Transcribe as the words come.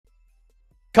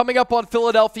Coming up on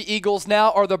Philadelphia Eagles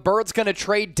now, are the Birds going to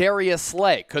trade Darius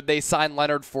Slay? Could they sign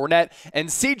Leonard Fournette? And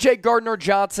C.J.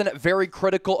 Gardner-Johnson, very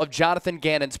critical of Jonathan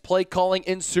Gannon's play calling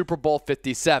in Super Bowl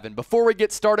 57. Before we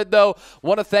get started, though,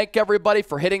 want to thank everybody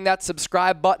for hitting that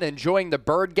subscribe button and joining the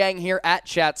Bird Gang here at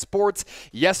Chat Sports.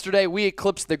 Yesterday, we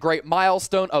eclipsed the great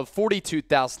milestone of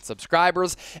 42,000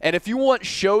 subscribers. And if you want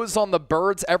shows on the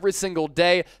Birds every single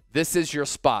day, this is your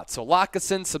spot. So lock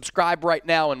us in, subscribe right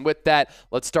now, and with that,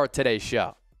 let's start today's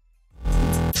show.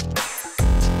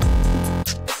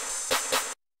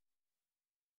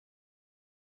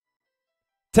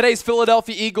 Today's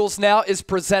Philadelphia Eagles now is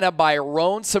presented by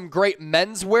Rhone, some great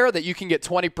menswear that you can get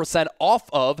 20% off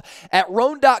of at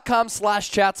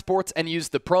rhone.com/chatsports and use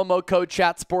the promo code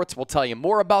chatsports. We'll tell you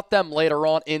more about them later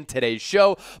on in today's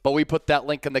show, but we put that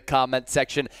link in the comment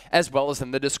section as well as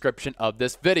in the description of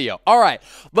this video. All right,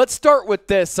 let's start with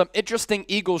this. Some interesting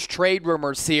Eagles trade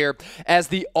rumors here as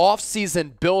the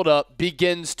offseason buildup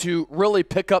begins to really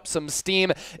pick up some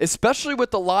steam, especially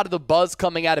with a lot of the buzz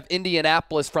coming out of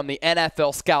Indianapolis from the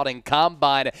NFL Scouting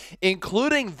Combine,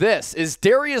 including this. Is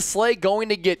Darius Slay going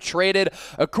to get traded?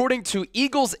 According to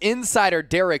Eagles insider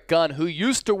Derek Gunn, who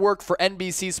used to work for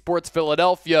NBC Sports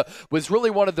Philadelphia, was really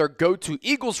one of their go-to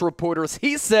Eagles reporters,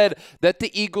 he said that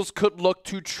the Eagles could look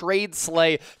to trade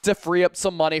Slay to free up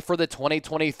some money for the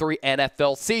 2023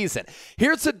 NFL season.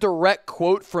 Here's a direct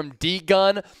quote from D.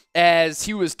 Gunn as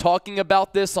he was talking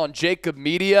about this on Jacob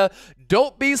Media.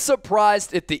 Don't be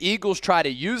surprised if the Eagles try to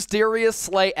use Darius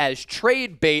Slay as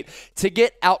trade bait to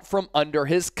get out from under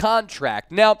his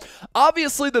contract. Now,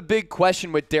 obviously the big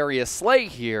question with Darius Slay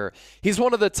here, he's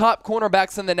one of the top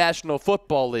cornerbacks in the National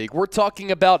Football League. We're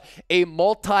talking about a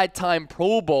multi-time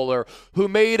Pro Bowler who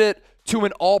made it to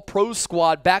an all-pro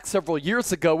squad back several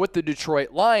years ago with the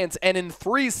Detroit Lions, and in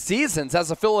 3 seasons as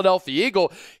a Philadelphia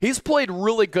Eagle, he's played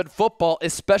really good football,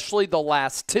 especially the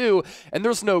last 2, and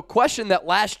there's no question that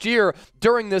last year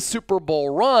during this Super Bowl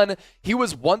run, he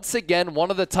was once again one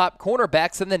of the top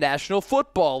cornerbacks in the National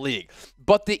Football League.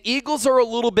 But the Eagles are a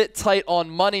little bit tight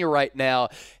on money right now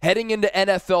heading into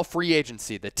NFL free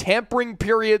agency. The tampering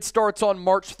period starts on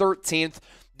March 13th.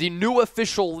 The new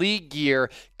official league year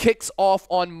kicks off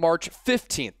on March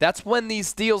 15th. That's when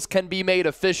these deals can be made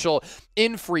official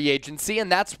in free agency,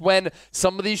 and that's when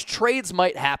some of these trades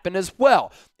might happen as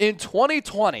well. In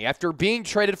 2020, after being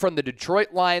traded from the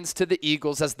Detroit Lions to the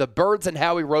Eagles as the Birds and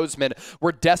Howie Roseman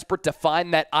were desperate to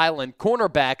find that island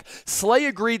cornerback, Slay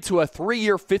agreed to a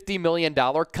 3-year, $50 million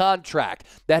contract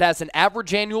that has an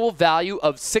average annual value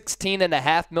of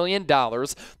 $16.5 million.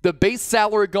 The base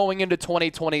salary going into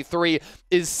 2023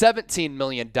 is $17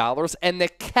 million, and the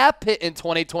cap hit in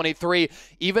 2023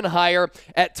 even higher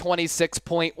at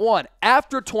 $26.1.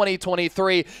 After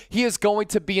 2023, he is going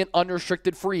to be an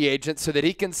unrestricted free agent so that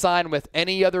he can sign with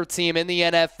any other team in the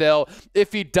NFL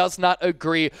if he does not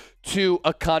agree to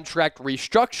a contract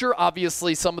restructure.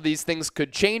 Obviously, some of these things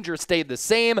could change or stay the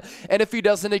same, and if he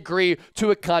doesn't agree to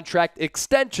a contract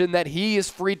extension, that he is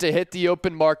free to hit the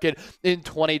open market in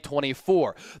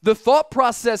 2024. The thought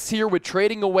process here with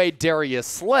trading away Darius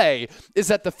Slay is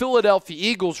that the Philadelphia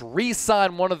Eagles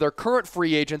re-sign one of their current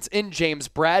free agents in James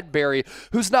Bradberry,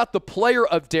 who's not the player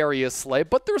of Darius Slay,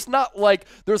 but there's not like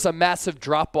there's a massive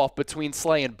drop-off between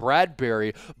Slay and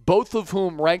Bradberry, both of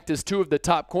whom ranked as 2 of the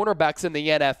top cornerbacks in the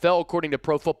NFL according to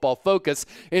Pro Football Focus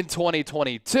in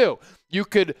 2022. You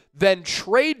could then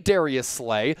trade Darius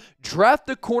Slay, draft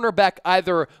the cornerback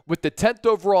either with the 10th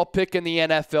overall pick in the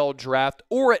NFL draft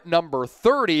or at number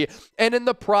 30, and in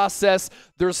the process,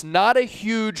 there's not a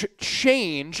huge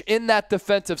change in that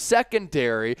defensive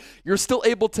secondary. You're still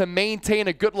able to maintain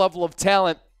a good level of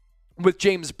talent with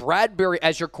James Bradberry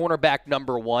as your cornerback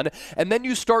number 1, and then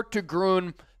you start to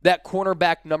groom that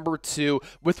cornerback number 2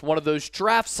 with one of those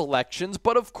draft selections.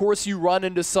 But of course, you run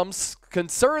into some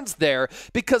concerns there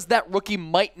because that rookie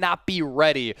might not be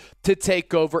ready to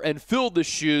take over and fill the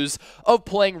shoes of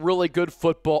playing really good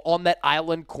football on that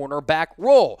island cornerback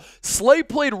role. Slay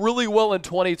played really well in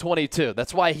 2022.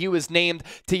 That's why he was named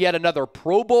to yet another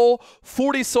Pro Bowl,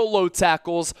 40 solo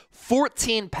tackles,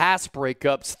 14 pass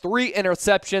breakups, 3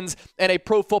 interceptions, and a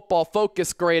Pro Football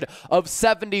Focus grade of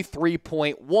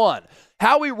 73.1.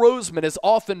 Howie Roseman has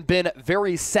often been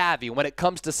very savvy when it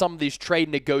comes to some of these trade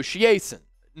negotiations.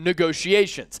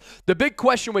 The big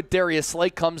question with Darius Slay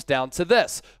comes down to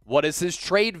this. What is his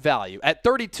trade value? At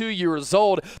 32 years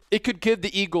old, it could give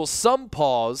the Eagles some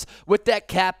pause with that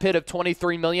cap hit of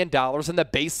 $23 million and the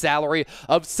base salary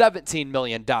of $17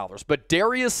 million. But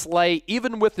Darius Slay,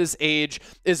 even with his age,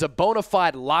 is a bona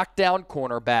fide lockdown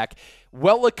cornerback,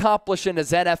 well accomplished in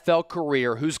his NFL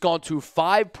career, who's gone to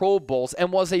 5 Pro Bowls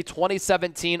and was a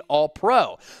 2017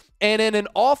 All-Pro. And in an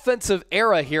offensive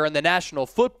era here in the National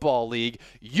Football League,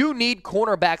 you need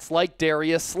cornerbacks like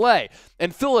Darius Slay.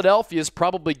 And Philadelphia is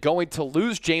probably going to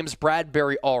lose James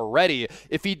Bradberry already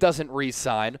if he doesn't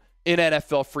re-sign in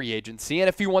NFL free agency and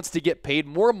if he wants to get paid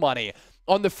more money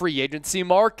on the free agency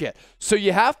market. So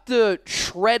you have to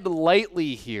tread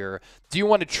lightly here. Do you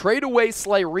want to trade away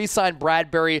Slay, re-sign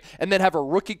Bradberry, and then have a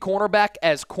rookie cornerback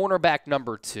as cornerback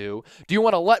number 2? Do you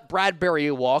want to let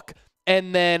Bradberry walk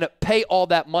and then pay all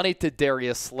that money to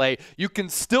Darius Slay? You can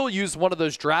still use one of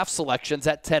those draft selections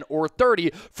at 10 or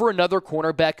 30 for another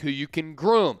cornerback who you can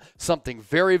groom. Something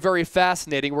very, very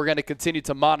fascinating we're going to continue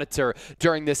to monitor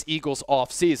during this Eagles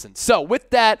offseason. So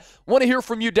with that, want to hear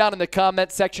from you down in the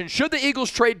comment section. Should the Eagles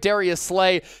trade Darius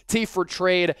Slay? T for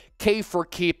trade, K for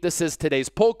keep. This is today's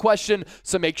poll question,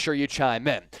 so make sure you chime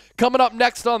in. Coming up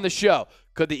next on the show,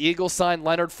 could the Eagles sign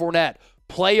Leonard Fournette?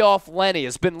 Playoff Lenny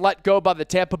has been let go by the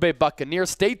Tampa Bay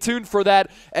Buccaneers. Stay tuned for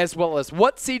that, as well as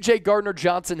what CJ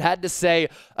Gardner-Johnson had to say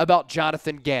about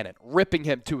Jonathan Gannon, ripping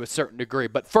him to a certain degree.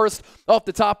 But first, off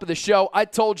the top of the show, I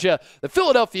told you the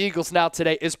Philadelphia Eagles Now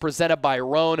today is presented by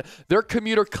Roan. Their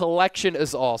commuter collection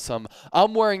is awesome.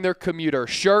 I'm wearing their commuter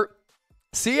shirt.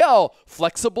 See how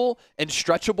flexible and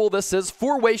stretchable this is?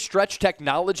 4-way stretch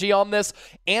technology on this,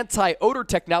 anti-odor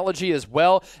technology as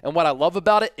well. And what I love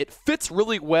about it, it fits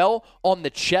really well on the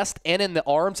chest and in the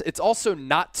arms. It's also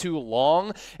not too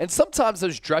long. And sometimes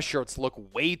those dress shirts look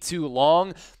way too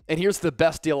long. And here's the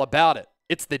best deal about it.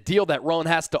 It's the deal that Roan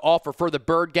has to offer for the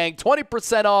Bird Gang.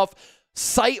 20% off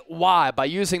site-wide by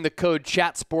using the code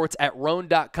CHATSPORTS at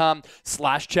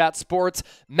roan.com/chatsports.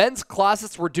 Men's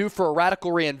closets were due for a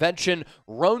radical reinvention.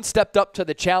 Roan stepped up to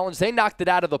the challenge. They knocked it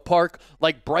out of the park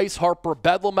like Bryce Harper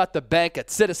Bedlam at the bank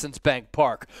at Citizens Bank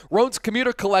Park. Roan's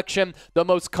commuter collection, the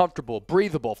most comfortable,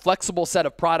 breathable, flexible set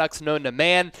of products known to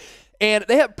man. And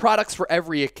they have products for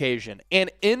every occasion. And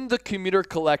in the commuter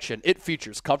collection, it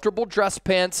features comfortable dress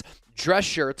pants, dress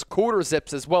shirts, quarter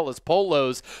zips, as well as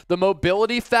polos. The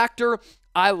mobility factor,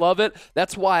 I love it.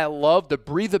 That's why I love the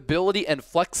breathability and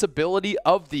flexibility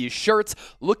of these shirts.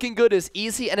 Looking good is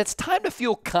easy, and it's time to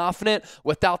feel confident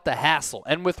without the hassle.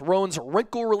 And with Roan's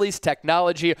wrinkle release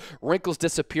technology, wrinkles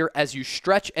disappear as you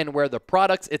stretch and wear the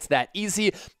products. It's that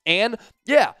easy. And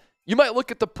yeah, you might look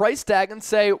at the price tag and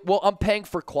say, well, I'm paying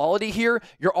for quality here.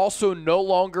 You're also no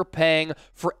longer paying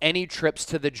for any trips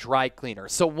to the dry cleaner.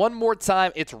 So one more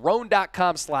time, it's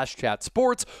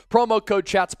roan.com/chatsports. Promo code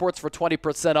chatsports for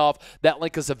 20% off. That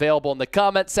link is available in the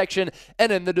comment section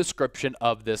and in the description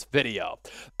of this video.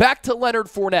 Back to Leonard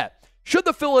Fournette. Should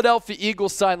the Philadelphia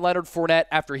Eagles sign Leonard Fournette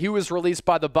after he was released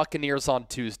by the Buccaneers on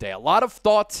Tuesday? A lot of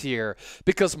thoughts here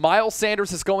because Miles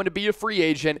Sanders is going to be a free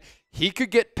agent. He could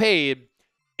get paid.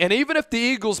 And even if the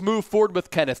Eagles move forward with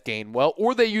Kenneth Gainwell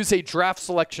or they use a draft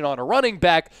selection on a running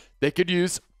back, they could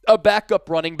use a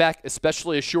backup running back,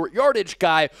 especially a short yardage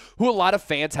guy who a lot of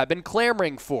fans have been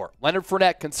clamoring for. Leonard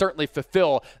Fournette can certainly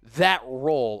fulfill that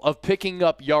role of picking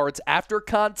up yards after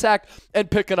contact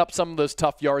and picking up some of those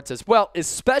tough yards as well,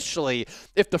 especially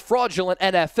if the fraudulent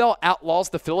NFL outlaws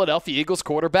the Philadelphia Eagles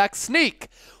quarterback sneak.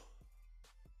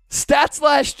 Stats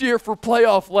last year for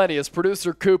playoff Lenny, as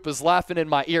producer Coop is laughing in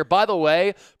my ear. By the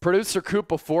way, producer Coop,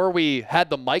 before we had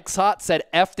the mics hot, said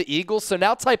F the Eagles. So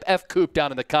now type F Coop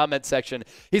down in the comment section.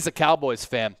 He's a Cowboys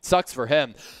fan. Sucks for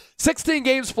him. 16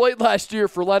 games played last year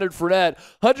for Leonard Fournette.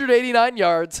 189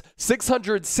 yards,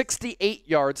 668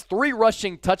 yards, 3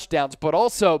 rushing touchdowns. But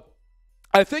also,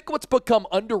 I think what's become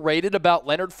underrated about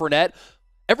Leonard Fournette,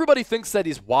 everybody thinks that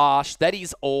he's washed, that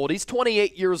he's old. He's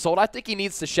 28 years old. I think he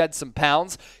needs to shed some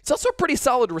pounds. He's also a pretty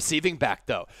solid receiving back,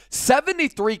 though.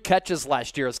 73 catches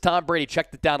last year, as Tom Brady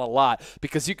checked it down a lot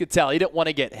because you could tell he didn't want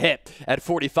to get hit at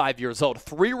 45 years old.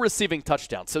 3 receiving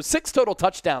touchdowns, so 6 total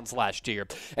touchdowns last year.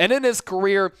 And in his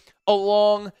career, a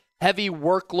long, heavy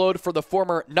workload for the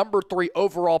former number 3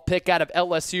 overall pick out of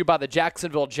LSU by the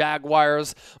Jacksonville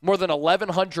Jaguars. More than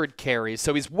 1,100 carries,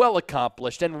 so he's well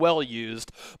accomplished and well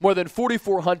used. More than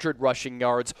 4,400 rushing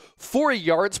yards, 4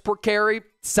 yards per carry.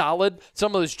 Solid.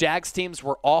 Some of those Jags teams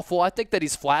were awful. I think that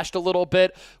he's flashed a little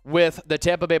bit with the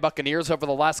Tampa Bay Buccaneers over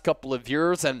the last couple of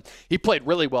years, and he played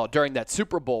really well during that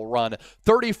Super Bowl run.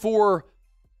 34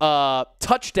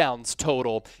 touchdowns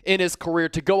total in his career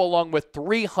to go along with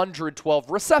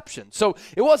 312 receptions. So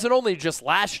it wasn't only just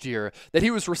last year that he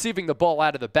was receiving the ball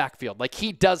out of the backfield. Like,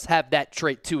 he does have that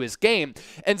trait to his game.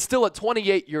 And still at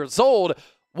 28 years old,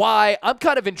 why I'm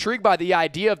kind of intrigued by the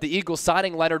idea of the Eagles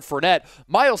signing Leonard Fournette.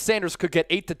 Miles Sanders could get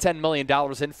 $8 to $10 million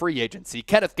in free agency.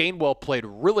 Kenneth Gainwell played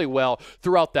really well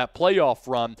throughout that playoff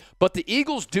run. But the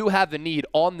Eagles do have a need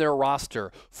on their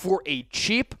roster for a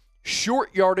cheap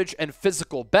short yardage and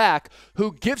physical back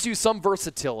who gives you some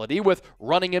versatility with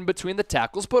running in between the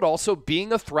tackles, but also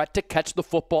being a threat to catch the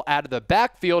football out of the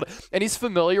backfield. And he's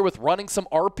familiar with running some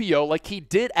RPO like he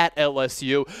did at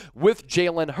LSU with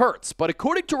Jalen Hurts. But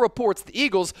according to reports, the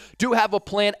Eagles do have a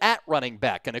plan at running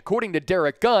back. And according to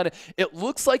Derek Gunn, it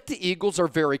looks like the Eagles are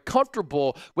very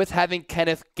comfortable with having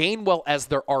Kenneth Gainwell as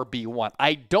their RB1.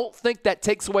 I don't think that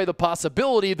takes away the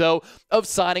possibility, though, of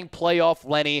signing playoff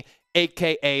Lenny,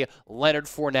 a.k.a. Leonard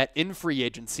Fournette, in free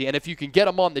agency. And if you can get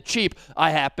him on the cheap,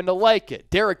 I happen to like it.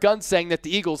 Derek Gunn saying that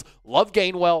the Eagles love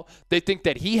Gainwell. They think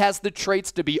that he has the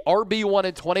traits to be RB1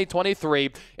 in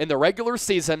 2023. In the regular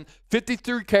season,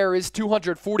 53 carries,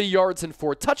 240 yards, and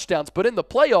 4 touchdowns. But in the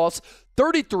playoffs,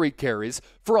 33 carries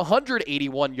for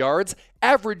 181 yards,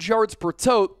 average yards per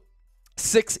tote,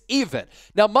 6 even.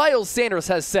 Now, Miles Sanders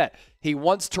has said he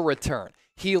wants to return.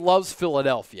 He loves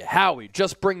Philadelphia. Howie,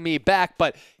 just bring me back.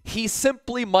 But he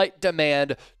simply might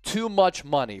demand too much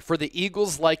money for the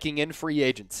Eagles' liking in free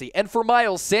agency. And for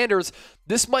Miles Sanders,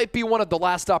 this might be one of the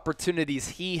last opportunities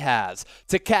he has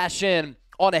to cash in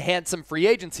on a handsome free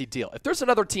agency deal. If there's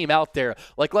another team out there,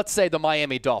 like let's say the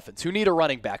Miami Dolphins, who need a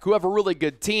running back, who have a really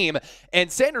good team,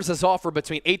 and Sanders has offered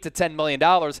between $8 to $10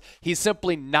 million, he's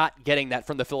simply not getting that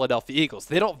from the Philadelphia Eagles.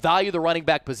 They don't value the running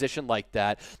back position like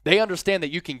that. They understand that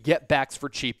you can get backs for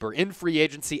cheaper in free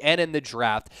agency and in the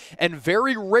draft, and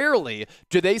very rarely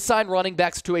do they sign running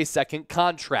backs to a second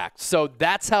contract. So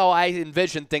that's how I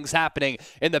envision things happening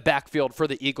in the backfield for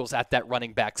the Eagles at that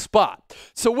running back spot.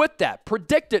 So with that,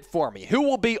 predict it for me.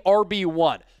 Who will be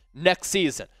RB1 next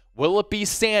season? Will it be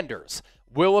Sanders?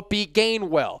 Will it be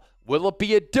Gainwell? Will it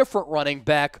be a different running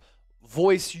back?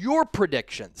 Voice your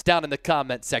predictions down in the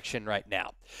comment section right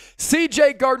now.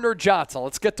 CJ Gardner-Johnson,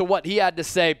 let's get to what he had to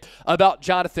say about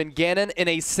Jonathan Gannon in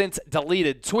a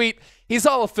since-deleted tweet. He's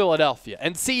all of Philadelphia,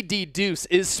 and CD Deuce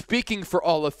is speaking for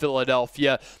all of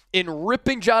Philadelphia in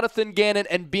ripping Jonathan Gannon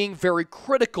and being very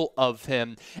critical of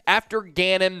him after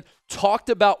Gannon talked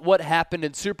about what happened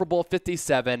in Super Bowl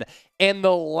 57 and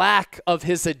the lack of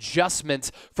his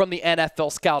adjustments from the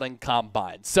NFL scouting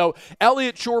combine. So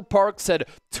Elliot Shore-Parks had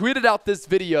tweeted out this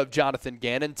video of Jonathan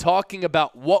Gannon talking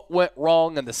about what went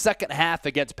wrong in the second half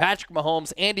against Patrick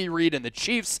Mahomes, Andy Reid, and the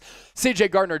Chiefs.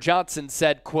 CJ Gardner-Johnson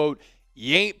said, quote,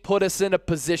 "You ain't put us in a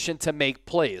position to make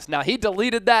plays." Now, he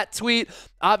deleted that tweet.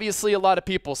 Obviously, a lot of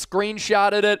people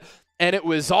screenshotted it, and it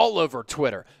was all over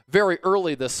Twitter very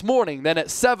early this morning. Then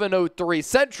at 7:03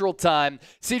 Central Time,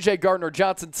 CJ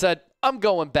Gardner-Johnson said, "I'm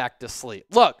going back to sleep."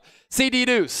 Look, CD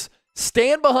Deuce,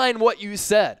 stand behind what you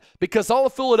said, because all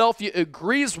of Philadelphia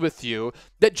agrees with you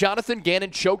that Jonathan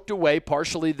Gannon choked away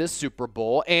partially this Super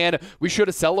Bowl, and we should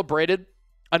have celebrated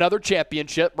another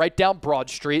championship right down Broad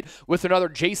Street with another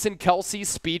Jason Kelce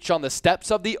speech on the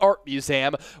steps of the Art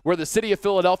Museum, where the city of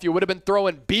Philadelphia would have been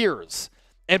throwing beers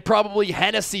and probably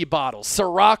Hennessy bottles,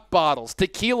 Ciroc bottles,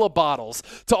 tequila bottles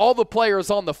to all the players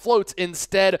on the floats.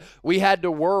 Instead, we had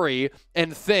to worry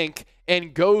and think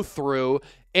and go through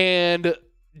and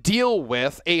deal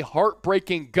with a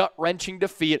heartbreaking, gut-wrenching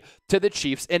defeat to the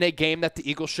Chiefs in a game that the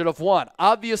Eagles should have won.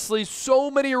 Obviously,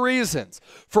 so many reasons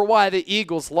for why the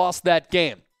Eagles lost that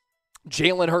game.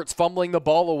 Jalen Hurts fumbling the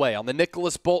ball away on the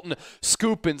Nicholas Bolton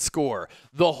scoop and score,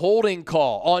 the holding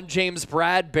call on James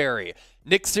Bradbury,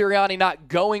 Nick Sirianni not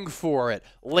going for it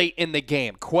late in the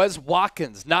game, Quez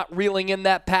Watkins not reeling in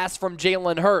that pass from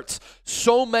Jalen Hurts.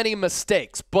 So many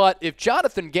mistakes. But if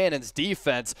Jonathan Gannon's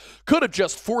defense could have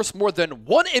just forced more than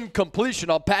one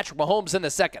incompletion on Patrick Mahomes in the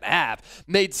second half,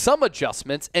 made some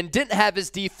adjustments, and didn't have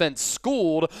his defense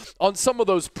schooled on some of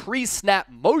those pre-snap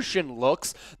motion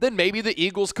looks, then maybe the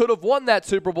Eagles could have won that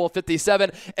Super Bowl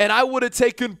 57, and I would have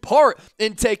taken part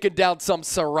in taking down some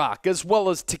Ciroc, as well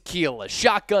as tequila,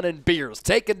 shotgun, and beers,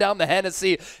 taking down the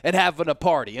Hennessy and having a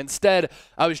party. Instead,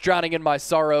 I was drowning in my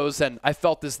sorrows, and I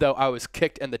felt as though I was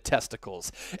kicked in the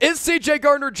testicles. Is CJ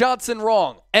Gardner-Johnson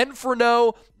wrong? N for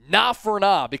no, nah for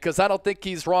nah, because I don't think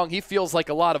he's wrong. He feels like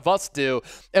a lot of us do.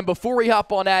 And before we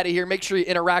hop on out of here, make sure you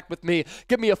interact with me.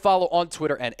 Give me a follow on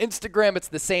Twitter and Instagram. It's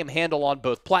the same handle on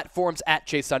both platforms, at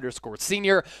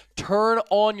Chase_Senior. Turn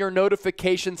on your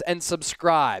notifications and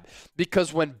subscribe,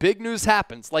 because when big news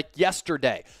happens, like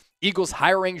yesterday, Eagles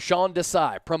hiring Sean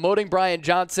Desai, promoting Brian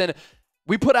Johnson,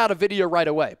 we put out a video right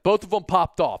away. Both of them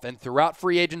popped off, and throughout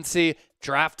free agency,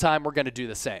 draft time, we're going to do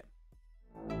the same.